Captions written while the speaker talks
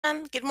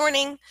Good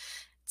morning.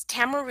 It's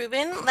Tamara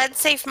Rubin, Lead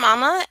Safe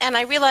Mama, and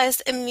I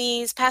realized in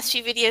these past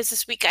few videos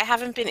this week I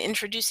haven't been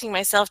introducing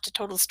myself to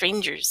total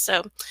strangers.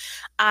 So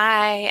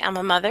I am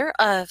a mother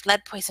of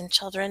lead-poisoned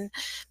children.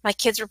 My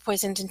kids were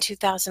poisoned in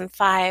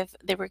 2005.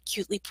 They were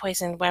acutely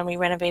poisoned when we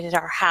renovated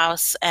our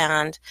house,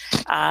 and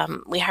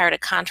we hired a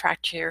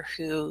contractor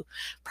who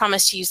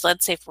promised to use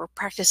lead-safe work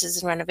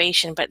practices in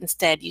renovation, but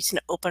instead used an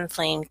open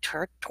flame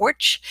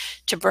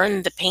torch to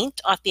burn the paint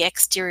off the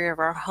exterior of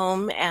our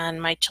home,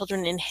 and my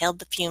children inhaled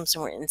the fumes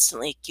and were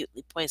instantly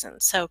acutely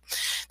poisoned. So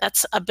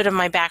that's a bit of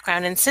my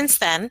background. And since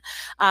then,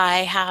 I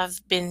have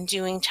been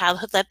doing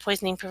childhood lead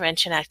poisoning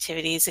prevention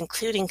activities,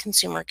 including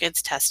consumer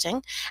goods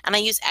testing, and I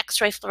use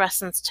X-ray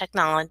fluorescence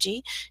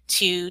technology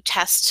to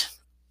test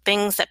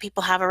things that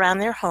people have around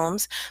their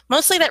homes,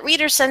 mostly that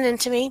readers send in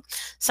to me,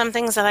 some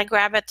things that I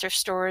grab at their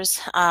stores,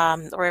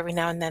 or every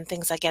now and then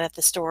things I get at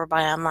the store or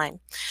buy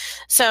online.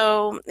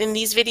 So in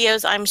these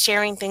videos, I'm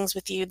sharing things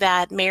with you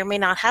that may or may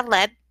not have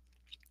lead,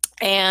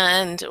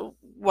 and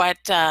what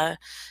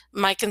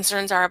my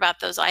concerns are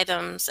about those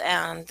items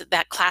and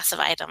that class of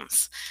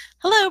items.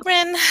 Hello,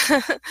 Bryn.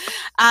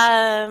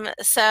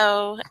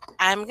 So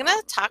I'm going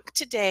to talk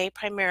today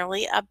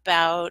primarily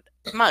about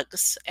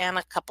mugs and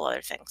a couple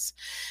other things.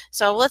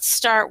 So let's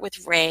start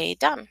with Ray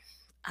Dunn.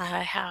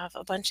 I have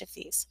a bunch of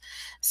these.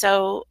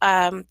 So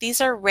these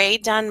are Ray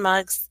Dunn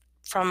mugs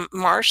from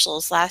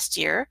Marshall's last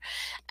year.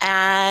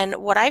 And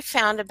what I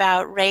found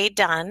about Ray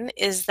Dunn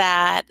is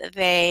that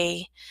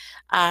they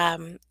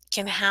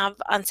can have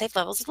unsafe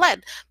levels of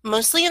lead,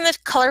 mostly in the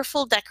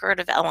colorful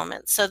decorative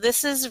elements. So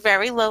this is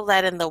very low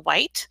lead in the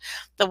white.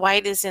 The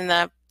white is in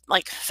the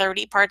like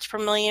 30 parts per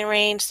million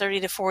range, 30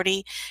 to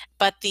 40,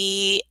 but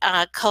the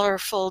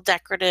colorful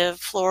decorative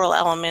floral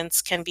elements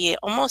can be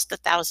almost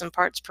 1,000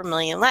 parts per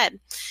million lead.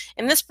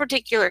 In this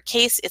particular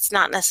case, it's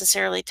not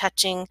necessarily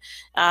touching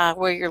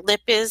where your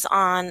lip is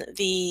on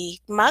the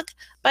mug,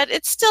 but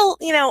it's still,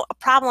 a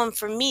problem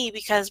for me,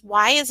 because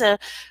why is a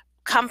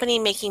company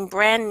making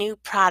brand new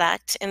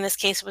product, in this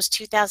case it was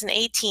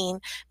 2018,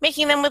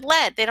 making them with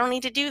lead? They don't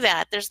need to do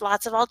that. There's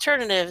lots of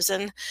alternatives,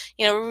 and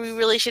we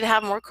really should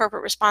have more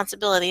corporate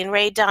responsibility, and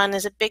Ray Dunn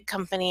is a big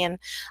company and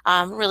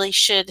really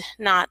should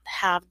not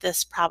have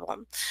this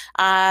problem.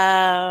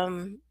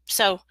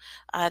 So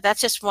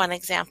that's just one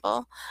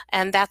example,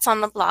 and that's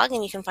on the blog,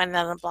 and you can find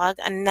that on the blog.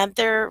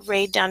 Another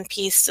Ray Dunn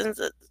piece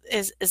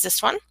is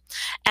this one,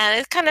 and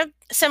it's kind of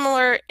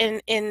similar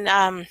in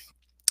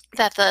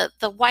that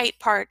the white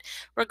part,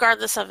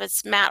 regardless of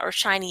it's matte or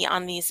shiny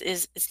on these,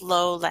 is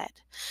low lead.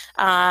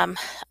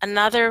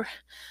 Another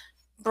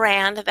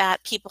brand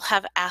that people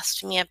have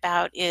asked me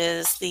about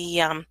is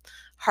the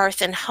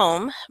Hearth and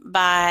Home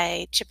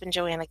by Chip and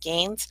Joanna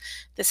Gaines.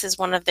 This is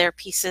one of their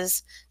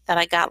pieces that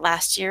I got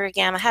last year.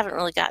 Again, I haven't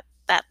really got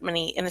that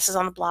many, and this is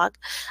on the blog.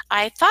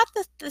 I thought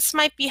that this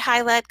might be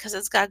high lead because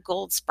it's got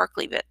gold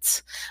sparkly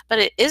bits, but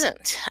it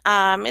isn't.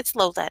 It's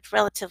low lead,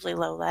 relatively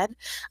low lead.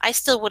 I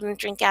still wouldn't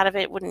drink out of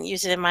it, wouldn't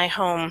use it in my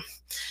home,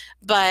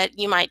 but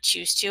you might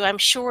choose to. I'm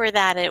sure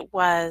that it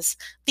was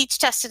leach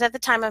tested at the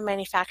time of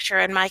manufacture,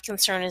 and my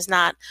concern is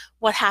not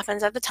what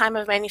happens at the time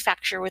of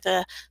manufacture with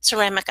a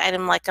ceramic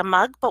item like a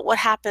mug, but what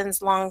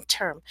happens long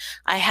term.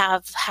 I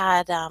have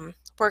had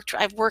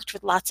I've worked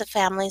with lots of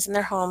families in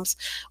their homes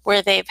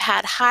where they've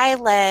had high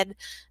lead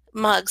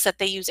mugs that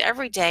they use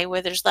every day,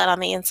 where there's lead on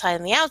the inside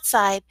and the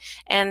outside.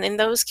 And in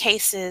those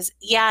cases,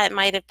 yeah, it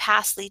might have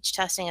passed leach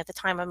testing at the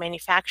time of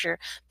manufacture,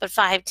 but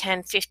 5,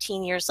 10,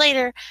 15 years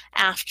later,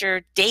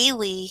 after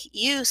daily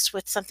use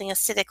with something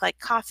acidic like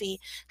coffee,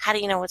 how do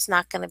you know it's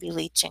not going to be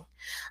leaching?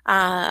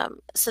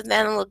 So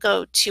then we'll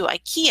go to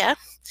IKEA.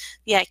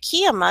 The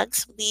IKEA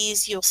mugs,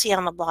 these you'll see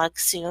on the blog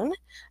soon.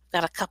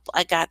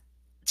 I got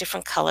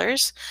different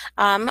colors,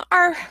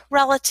 are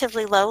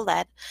relatively low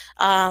lead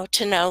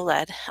to no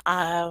lead.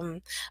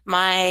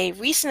 My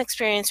recent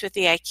experience with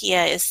the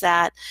IKEA is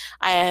that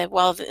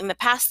well, in the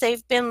past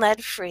they've been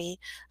lead free.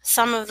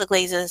 Some of the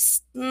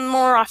glazes,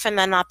 more often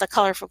than not, the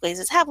colorful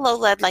glazes have low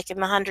lead, like in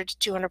the 100 to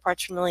 200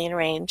 parts per million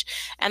range,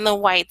 and the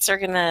whites are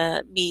going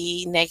to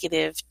be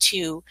negative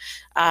to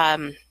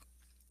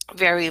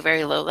very,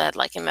 very low lead,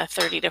 like in the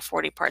 30 to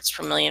 40 parts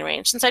per million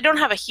range. Since I don't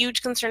have a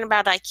huge concern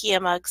about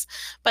IKEA mugs,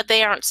 but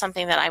they aren't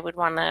something that I would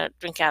want to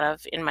drink out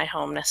of in my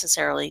home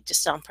necessarily,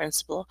 just on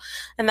principle.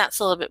 And that's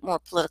a little bit more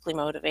politically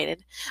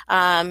motivated.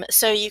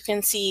 So you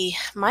can see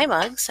my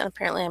mugs, and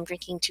apparently I'm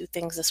drinking two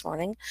things this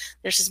morning.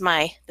 This is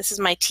my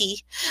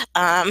tea,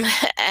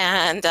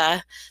 and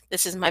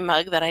this is my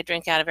mug that I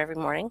drink out of every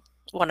morning.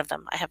 One of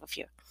them. I have a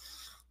few.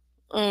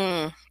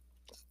 I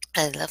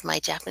love my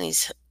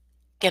Japanese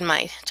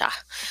genmaicha.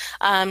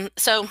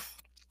 So,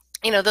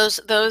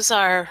 those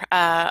are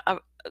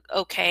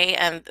okay,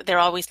 and they're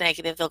always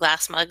negative, the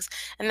glass mugs.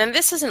 And then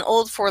this is an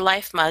Old for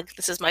Life mug.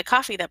 This is my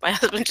coffee that my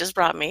husband just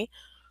brought me.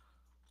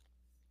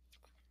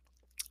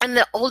 And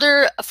the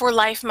older For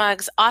Life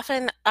mugs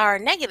often are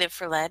negative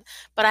for lead,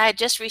 but I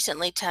just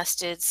recently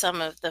tested some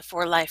of the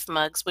For Life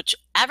mugs, which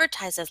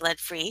advertise as lead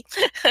free.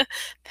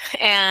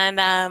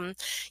 And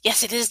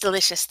yes, it is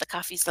delicious. The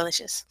coffee's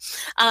delicious.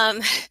 Um,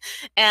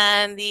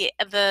 and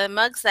the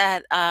mugs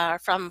that are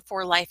from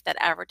For Life that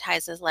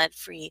advertise as lead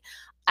free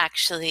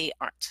actually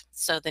aren't.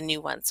 So the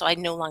new ones. So I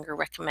no longer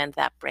recommend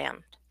that brand.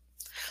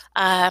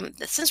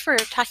 Since we're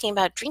talking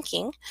about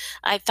drinking,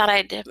 I thought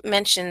I'd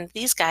mention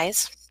these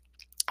guys.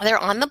 They're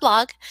on the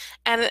blog,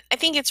 and I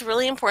think it's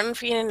really important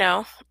for you to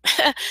know.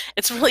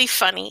 It's really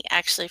funny,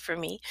 actually, for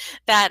me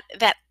that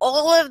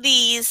all of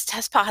these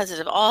test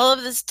positive, all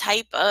of this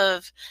type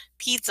of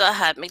Pizza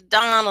Hut,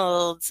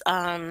 McDonald's,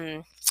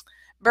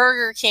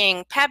 Burger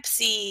King,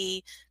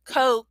 Pepsi,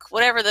 Coke,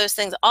 whatever those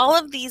things, all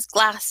of these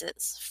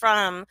glasses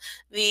from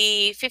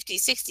the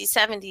 50s, 60s,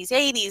 70s,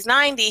 80s,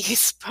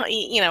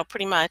 90s,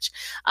 pretty much,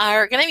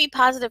 are going to be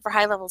positive for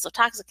high levels of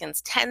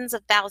toxicants, tens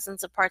of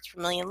thousands of parts per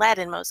million lead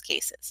in most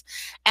cases.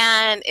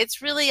 And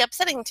it's really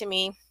upsetting to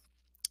me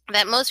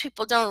that most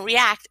people don't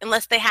react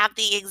unless they have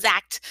the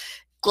exact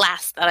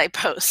glass that I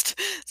post.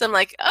 So I'm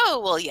like,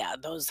 oh, well, yeah,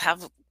 those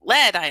have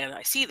lead.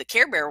 I see the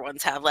Care Bear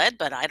ones have lead,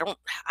 but I don't,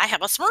 I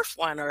have a Smurf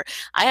one, or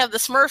I have the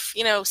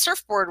Smurf,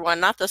 surfboard one,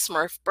 not the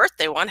Smurf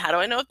birthday one. How do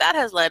I know if that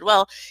has lead?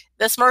 Well,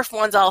 the Smurf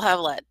ones all have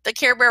lead. The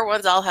Care Bear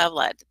ones all have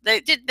lead.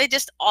 They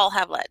just all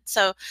have lead.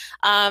 So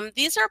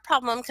these are a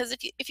problem because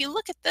if you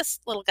look at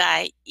this little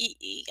guy,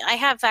 I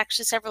have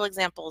actually several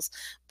examples,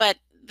 but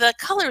the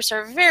colors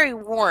are very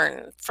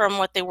worn from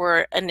what they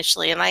were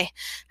initially, and I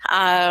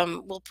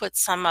will put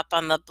some up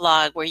on the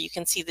blog where you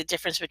can see the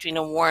difference between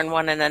a worn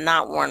one and a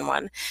not worn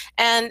one.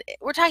 And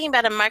we're talking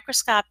about a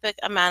microscopic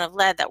amount of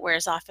lead that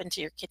wears off into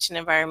your kitchen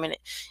environment,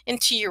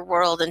 into your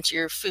world, into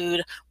your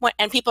food.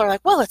 And people are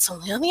like, well, it's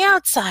only on the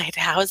outside.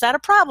 How is that a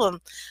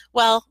problem?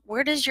 Well,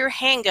 where does your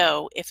hand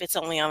go if it's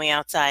only on the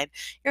outside?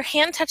 Your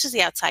hand touches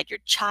the outside. Your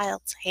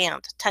child's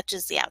hand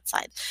touches the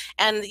outside.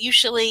 And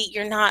usually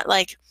you're not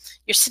like,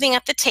 you're sitting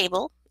at the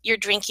table, you're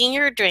drinking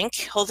your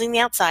drink, holding the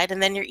outside,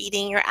 and then you're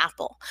eating your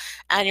apple.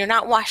 And you're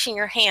not washing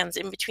your hands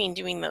in between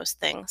doing those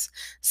things.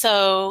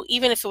 So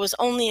even if it was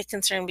only a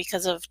concern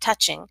because of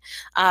touching,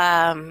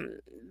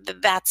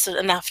 that's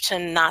enough to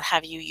not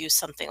have you use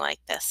something like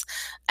this.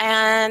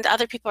 And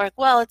other people are like,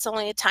 well, it's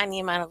only a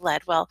tiny amount of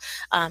lead. Well,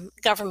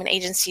 government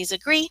agencies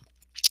agree.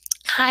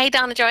 Hi,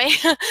 Donna Joy.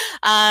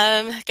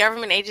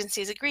 Government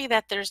agencies agree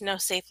that there's no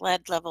safe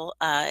lead level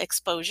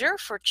exposure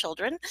for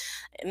children.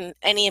 And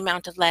any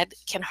amount of lead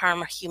can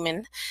harm a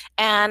human.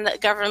 And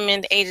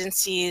government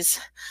agencies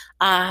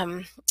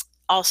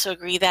also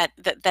agree that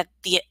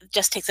it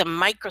just takes a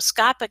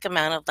microscopic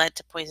amount of lead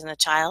to poison a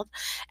child.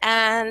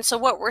 And so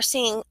what we're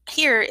seeing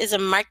here is a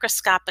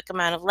microscopic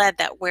amount of lead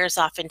that wears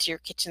off into your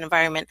kitchen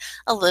environment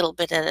a little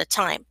bit at a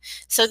time.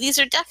 So these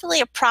are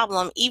definitely a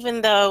problem,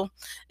 even though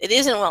it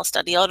isn't well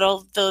studied,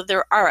 although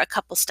there are a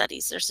couple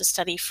studies. There's a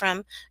study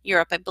from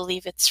Europe, I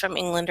believe it's from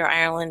England or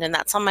Ireland, and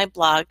that's on my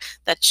blog,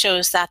 that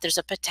shows that there's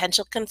a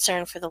potential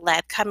concern for the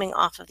lead coming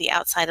off of the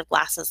outside of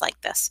glasses like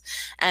this.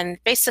 And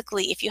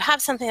basically, if you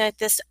have something like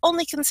this,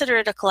 only consider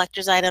it a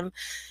collector's item.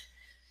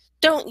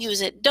 Don't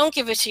use it. Don't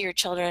give it to your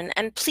children.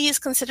 And please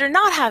consider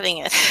not having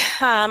it.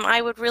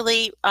 I would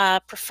really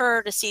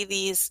prefer to see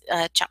these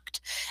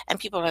chucked. And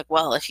people are like,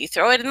 well, if you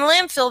throw it in the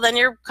landfill, then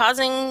you're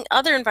causing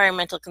other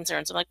environmental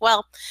concerns. I'm like,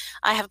 well,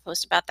 I have a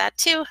post about that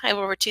too. I have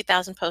over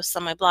 2,000 posts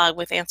on my blog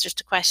with answers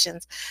to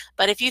questions.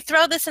 But if you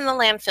throw this in the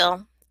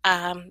landfill,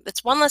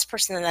 it's one less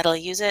person that'll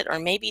use it, or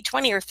maybe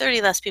 20 or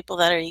 30 less people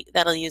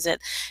that'll use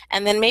it,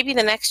 and then maybe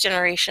the next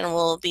generation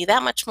will be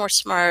that much more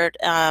smart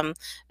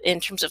in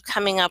terms of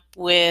coming up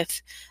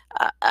with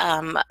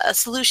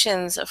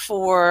solutions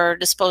for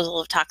disposal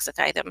of toxic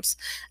items.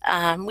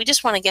 We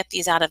just want to get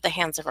these out of the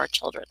hands of our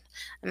children,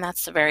 and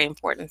that's the very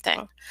important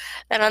thing.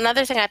 Then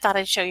another thing I thought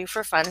I'd show you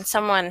for fun,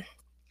 someone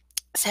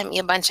sent me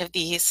a bunch of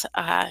these.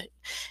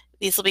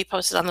 These will be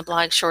posted on the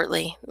blog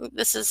shortly.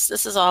 This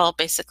is all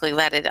basically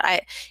leaded.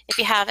 If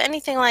you have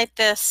anything like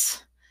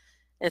this,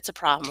 it's a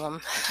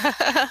problem.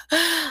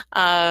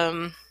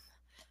 I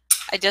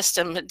just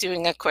am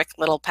doing a quick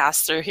little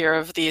pass through here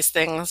of these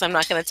things. I'm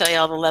not going to tell you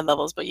all the lead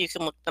levels, but you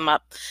can look them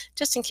up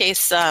just in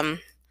case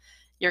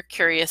you're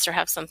curious or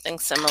have something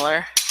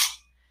similar.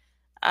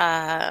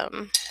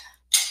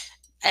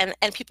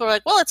 And people are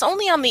like, well, it's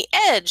only on the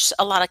edge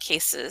a lot of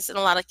cases. In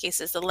a lot of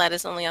cases, the lead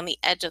is only on the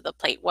edge of the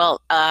plate. Well,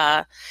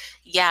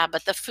 yeah,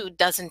 but the food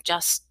doesn't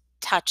just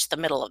touch the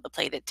middle of the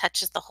plate. It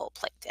touches the whole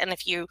plate. And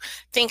if you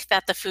think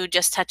that the food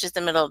just touches the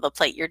middle of the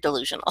plate, you're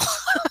delusional.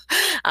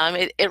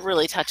 It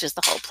really touches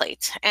the whole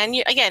plate. And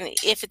again,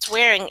 if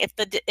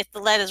the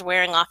lead is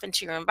wearing off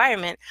into your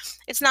environment,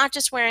 it's not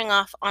just wearing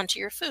off onto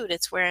your food.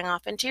 It's wearing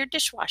off into your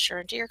dishwasher,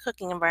 into your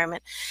cooking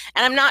environment.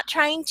 And I'm not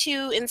trying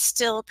to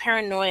instill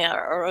paranoia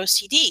or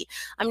OCD.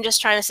 I'm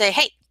just trying to say,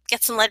 hey,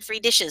 get some lead-free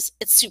dishes.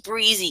 It's super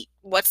easy.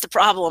 What's the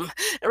problem?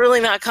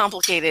 Really not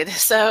complicated.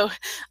 So,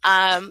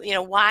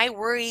 why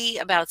worry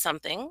about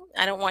something?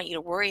 I don't want you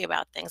to worry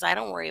about things. I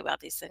don't worry about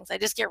these things. I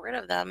just get rid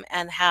of them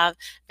and have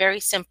very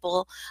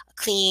simple,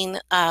 clean,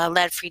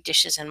 lead-free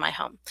dishes in my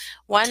home.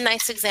 One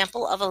nice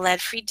example of a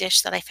lead-free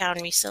dish that I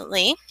found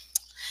recently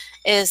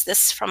is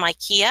this from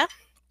IKEA.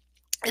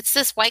 It's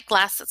this white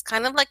glass that's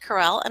kind of like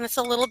Corelle, and it's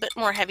a little bit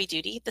more heavy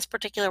duty. This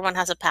particular one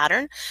has a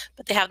pattern,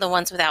 but they have the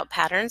ones without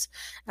patterns.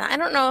 And I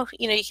don't know,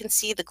 you can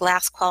see the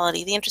glass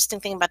quality. The interesting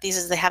thing about these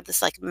is they have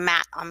this like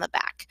matte on the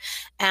back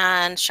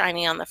and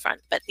shiny on the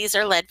front, but these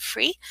are lead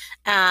free.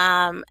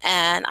 And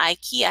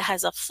IKEA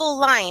has a full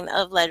line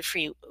of lead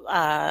free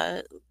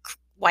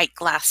white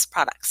glass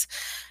products.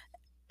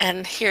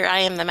 And here I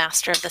am, the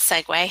master of the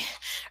segue.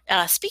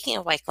 Speaking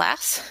of white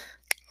glass,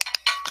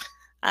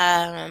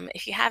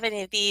 if you have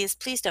any of these,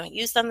 please don't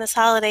use them this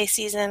holiday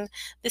season.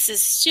 This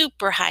is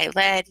super high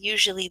lead.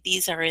 Usually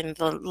these are in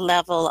the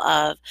level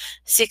of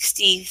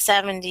 60,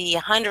 70,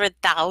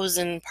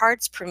 100,000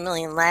 parts per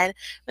million lead.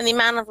 And the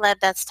amount of lead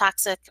that's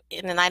toxic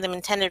in an item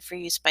intended for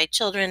use by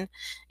children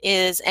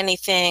is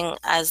anything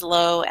as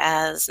low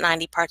as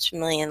 90 parts per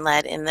million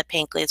lead in the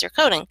paint glaze or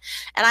coating.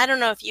 And I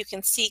don't know if you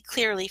can see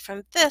clearly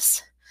from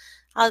this.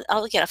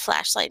 I'll get a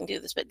flashlight and do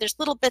this, but there's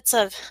little bits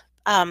of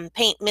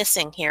paint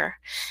missing here.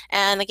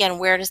 And again,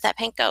 where does that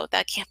paint go?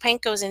 That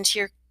paint goes into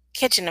your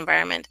kitchen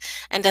environment.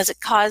 And does it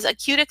cause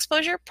acute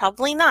exposure?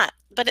 Probably not.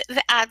 But it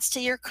adds to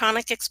your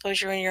chronic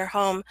exposure in your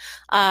home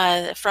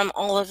from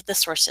all of the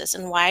sources.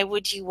 And why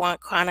would you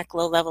want chronic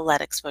low-level lead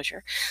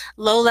exposure?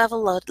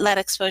 Low-level lead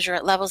exposure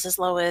at levels as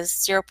low as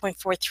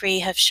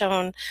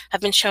 0.43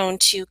 have been shown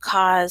to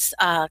cause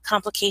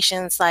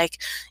complications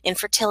like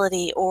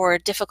infertility or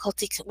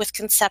difficulty with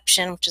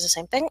conception, which is the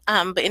same thing,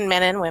 but in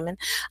men and women,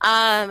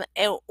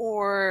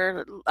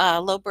 or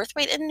low birth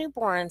weight in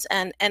newborns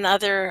and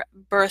other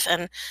birth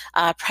and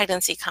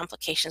pregnancy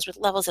complications with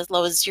levels as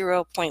low as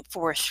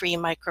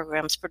 0.43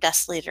 micrograms per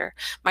deciliter,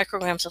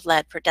 micrograms of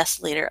lead per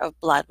deciliter of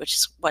blood, which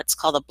is what's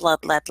called a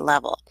blood lead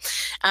level.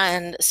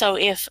 And so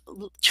if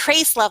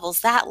trace levels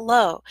that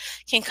low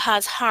can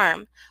cause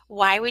harm,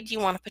 why would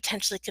you want to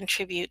potentially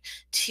contribute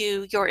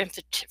to your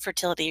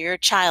infertility, your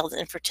child's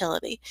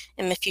infertility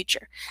in the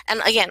future?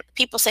 And again,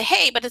 people say,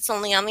 hey, but it's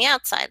only on the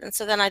outside. And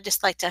so then I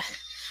just like to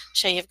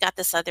show you, I've got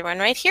this other one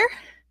right here.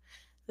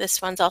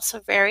 This one's also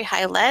very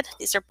high lead.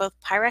 These are both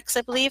Pyrex,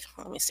 I believe.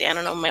 Let me see, I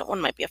don't know,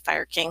 one might be a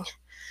Fire King.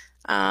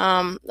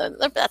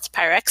 That's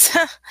Pyrex.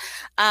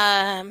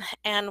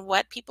 And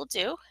what people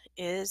do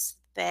is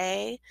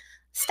they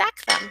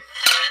stack them.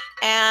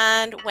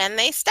 And when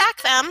they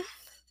stack them,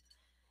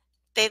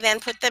 they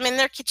then put them in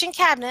their kitchen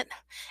cabinet,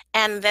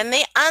 and then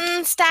they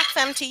unstack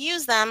them to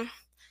use them,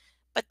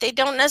 but they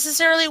don't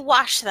necessarily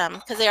wash them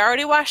because they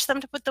already washed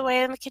them to put them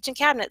away in the kitchen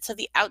cabinet. So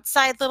the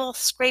outside little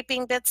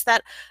scraping bits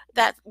that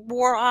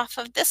wore off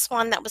of this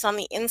one that was on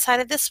the inside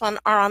of this one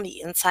are on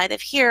the inside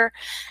of here.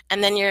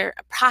 And then you're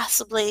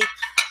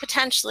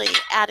potentially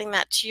adding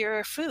that to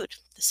your food.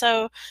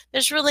 So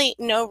there's really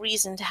no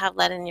reason to have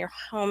lead in your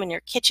home, in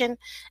your kitchen,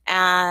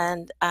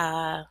 and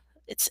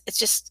it's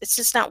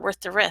just not worth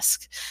the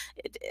risk.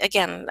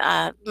 Again,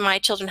 my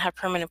children have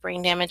permanent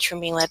brain damage from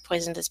being lead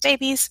poisoned as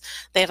babies.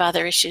 They have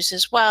other issues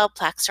as well: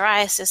 plaque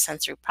psoriasis,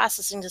 sensory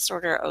processing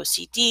disorder,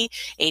 OCD,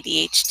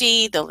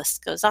 ADHD. The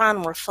list goes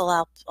on. We're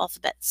full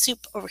alphabet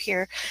soup over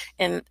here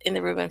in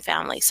the Rubin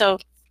family. So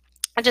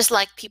I just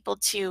like people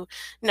to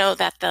know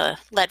that the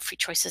lead-free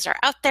choices are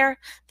out there.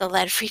 The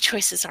lead-free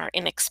choices are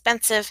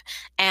inexpensive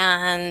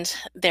and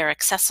they're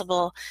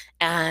accessible.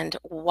 And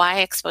why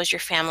expose your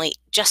family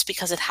just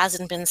because it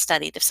hasn't been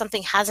studied? If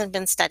something hasn't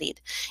been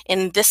studied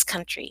in this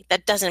country,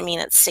 that doesn't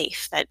mean it's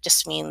safe. That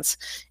just means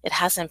it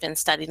hasn't been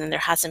studied and there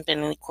hasn't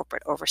been any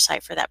corporate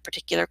oversight for that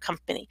particular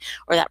company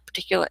or that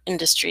particular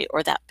industry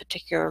or that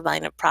particular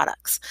line of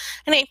products.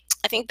 Anyway,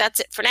 I think that's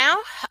it for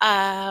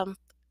now.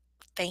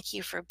 Thank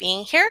you for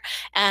being here,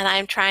 and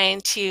I'm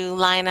trying to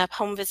line up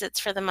home visits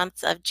for the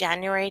months of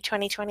January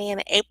 2020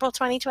 and April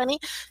 2020,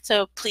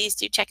 so please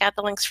do check out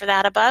the links for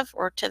that above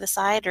or to the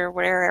side or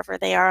wherever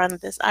they are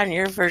on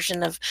your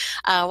version of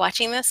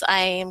watching this.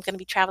 I am going to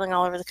be traveling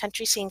all over the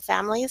country seeing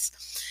families,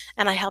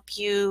 and I help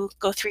you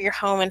go through your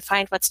home and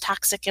find what's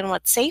toxic and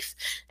what's safe,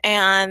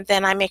 and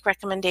then I make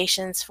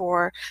recommendations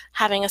for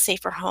having a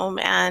safer home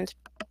and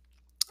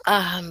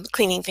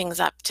cleaning things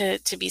up to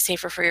be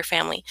safer for your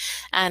family.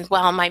 And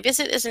while my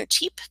visit isn't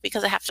cheap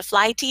because I have to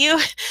fly to you,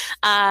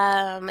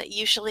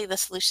 usually the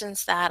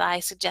solutions that I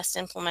suggest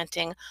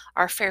implementing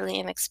are fairly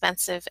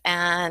inexpensive,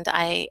 and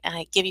I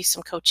give you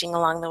some coaching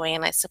along the way,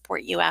 and I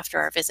support you after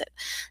our visit.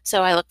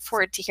 So I look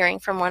forward to hearing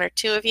from one or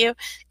two of you,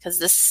 because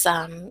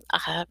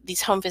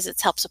these home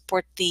visits help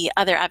support the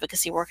other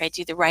advocacy work I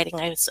do, the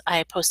writing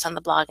I post on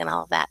the blog and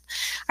all of that.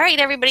 All right,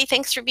 everybody,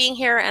 thanks for being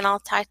here, and I'll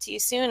talk to you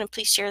soon, and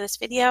please share this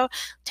video.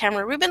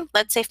 Tamara Rubin,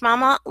 Let's Safe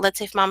Mama,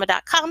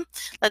 letsafemama.com,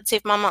 Let's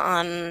Safe Mama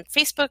on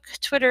Facebook,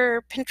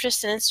 Twitter,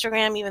 Pinterest, and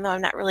Instagram, even though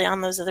I'm not really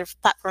on those other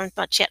platforms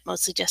much yet,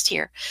 mostly just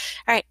here.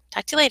 All right,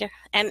 talk to you later.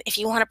 And if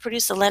you want to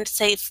produce a Let's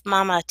Safe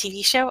Mama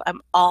TV show,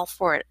 I'm all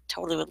for it.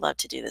 Totally would love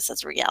to do this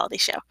as a reality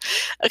show.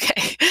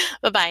 Okay,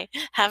 bye-bye.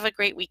 Have a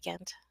great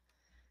weekend.